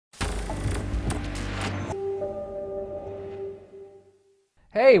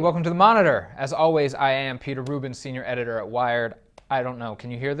Hey, welcome to the Monitor. As always, I am Peter Rubin, senior editor at Wired. I don't know, can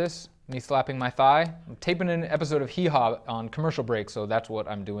you hear this? Me slapping my thigh? I'm taping an episode of Hee Haw on commercial break, so that's what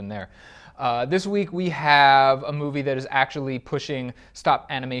I'm doing there. This week we have a movie that is actually pushing stop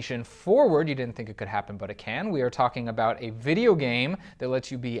animation forward. You didn't think it could happen, but it can. We are talking about a video game that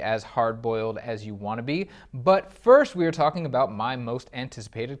lets you be as hard-boiled as you want to be. But first, we are talking about my most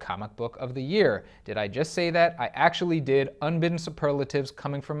anticipated comic book of the year. Did I just say that? I actually did. Unbidden superlatives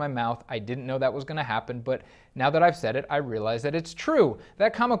coming from my mouth. I didn't know that was going to happen, but now that I've said it, I realize that it's true.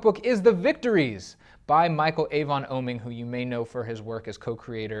 That comic book is The Victories by Michael Avon Oeming, who you may know for his work as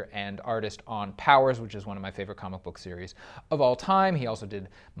co-creator and artist on Powers, which is one of my favorite comic book series of all time. He also did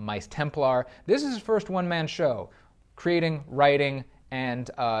Mice Templar. This is his first one-man show, creating, writing, and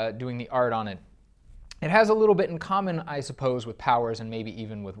doing the art on it. It has a little bit in common, I suppose, with Powers and maybe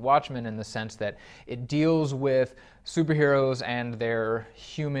even with Watchmen in the sense that it deals with superheroes and their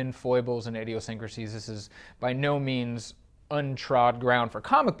human foibles and idiosyncrasies. This is by no means untrod ground for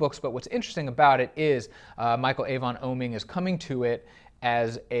comic books, but what's interesting about it is Michael Avon Oeming is coming to it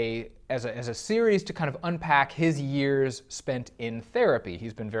as a series to kind of unpack his years spent in therapy.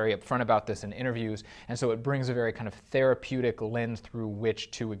 He's been very upfront about this in interviews, and so it brings a very kind of therapeutic lens through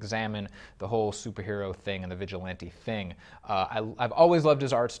which to examine the whole superhero thing and the vigilante thing. I've always loved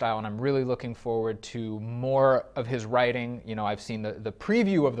his art style, and I'm really looking forward to more of his writing. You know, I've seen the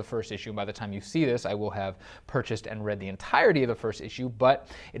preview of the first issue. By the time you see this, I will have purchased and read the entirety of the first issue, but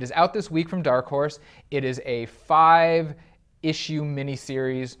it is out this week from Dark Horse. It is a 5-issue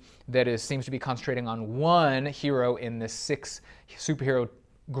miniseries that seems to be concentrating on one hero in this 6 superhero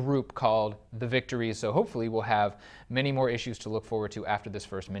group called The Victories. So hopefully we'll have many more issues to look forward to after this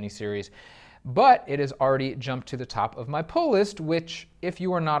first miniseries. But it has already jumped to the top of my pull list, which, if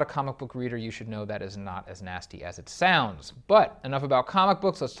you are not a comic book reader, you should know that is not as nasty as it sounds. But enough about comic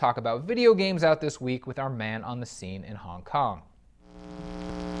books. Let's talk about video games out this week with our man on the scene in Hong Kong.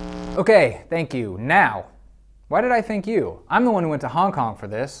 Okay, thank you. Now, why did I thank you? I'm the one who went to Hong Kong for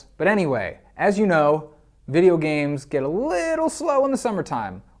this. But anyway, as you know, video games get a little slow in the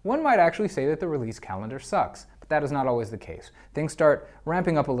summertime. One might actually say that the release calendar sucks, but that is not always the case. Things start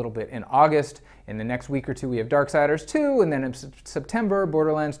ramping up a little bit in August. In the next week or two, we have Darksiders 2, and then in September,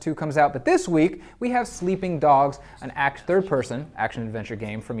 Borderlands 2 comes out. But this week, we have Sleeping Dogs, an third-person action-adventure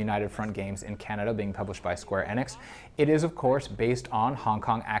game from United Front Games in Canada, being published by Square Enix. It is, of course, based on Hong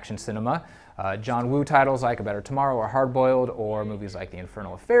Kong action cinema. John Woo titles like A Better Tomorrow or Hard Boiled, or movies like the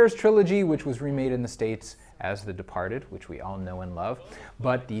Infernal Affairs trilogy, which was remade in the States as The Departed, which we all know and love.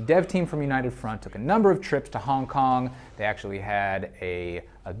 But the dev team from United Front took a number of trips to Hong Kong. They actually had a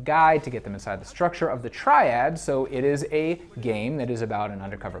guide to get them inside the structure of the Triad, so it is a game that is about an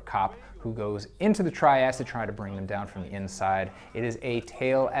undercover cop who goes into the Triad to try to bring them down from the inside. It is a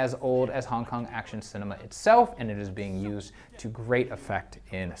tale as old as Hong Kong action cinema itself, and it is being used to great effect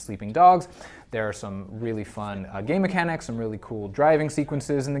in Sleeping Dogs. There are some really fun game mechanics, some really cool driving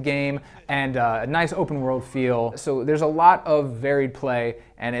sequences in the game, and a nice open world feel. So there's a lot of varied play,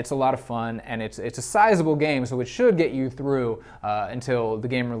 and it's a lot of fun, and it's a sizable game, so it should get you through until the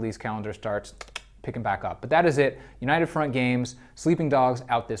game release calendar starts picking back up. But that is it. United Front Games, Sleeping Dogs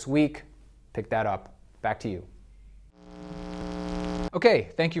out this week. Pick that up. Back to you.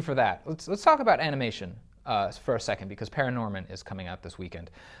 Okay, thank you for that. Let's talk about animation for a second, because Paranorman is coming out this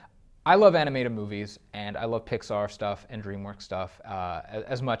weekend. I love animated movies, and I love Pixar stuff and DreamWorks stuff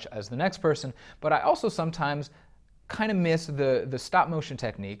as much as the next person, but I also sometimes kind of miss the stop motion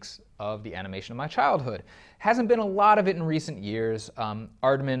techniques of the animation of my childhood. Hasn't been a lot of it in recent years.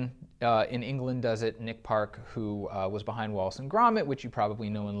 Aardman in England does it. Nick Park, who was behind Wallace and Gromit, which you probably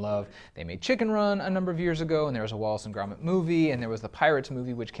know and love. They made Chicken Run a number of years ago, and there was a Wallace and Gromit movie, and there was the Pirates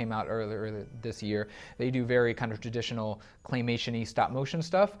movie, which came out earlier this year. They do very kind of traditional claymation-y stop motion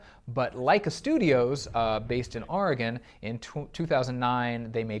stuff, but Leica Studios, based in Oregon, in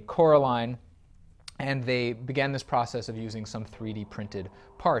 2009, they made Coraline, and they began this process of using some 3D printed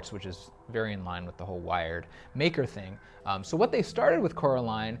parts, which is very in line with the whole Wired Maker thing. So what they started with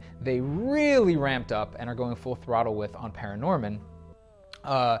Coraline, they really ramped up and are going full throttle with on Paranorman.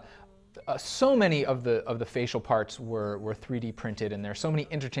 So many of the facial parts were 3D printed, and there are so many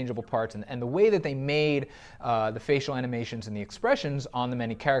interchangeable parts, and the way that they made the facial animations and the expressions on the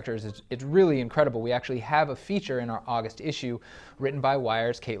many characters, it's really incredible. We actually have a feature in our August issue written by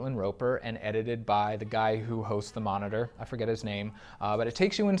Wired's Caitlin Roper and edited by the guy who hosts The Monitor. I forget his name, but it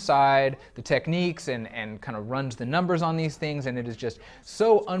takes you inside the techniques and kind of runs the numbers on these things, and it is just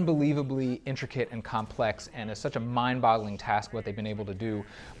so unbelievably intricate and complex, and it's such a mind-boggling task what they've been able to do.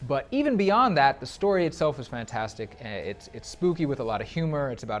 But even beyond that, the story itself is fantastic. It's spooky with a lot of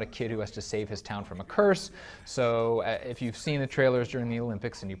humor. It's about a kid who has to save his town from a curse. So if you've seen the trailers during the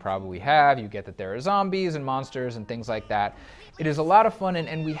Olympics, and you probably have, you get that there are zombies and monsters and things like that. It is a lot of fun,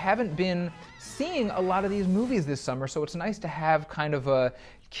 and we haven't been seeing a lot of these movies this summer, so it's nice to have kind of a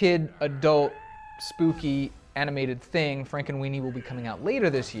kid, adult, spooky, animated thing. Frankenweenie will be coming out later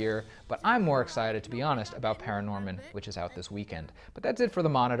this year, but I'm more excited, to be honest, about Paranorman, which is out this weekend. But that's it for The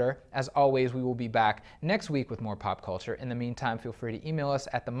Monitor. As always, we will be back next week with more pop culture. In the meantime, feel free to email us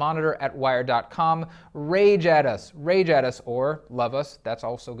at themonitor@wired.com. Rage at us, or love us. That's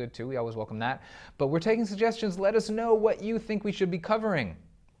also good too. We always welcome that. But we're taking suggestions. Let us know what you think we should be covering.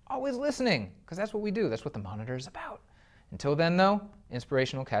 Always listening, because that's what we do. That's what The Monitor is about. Until then, though,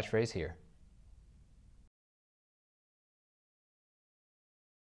 inspirational catchphrase here.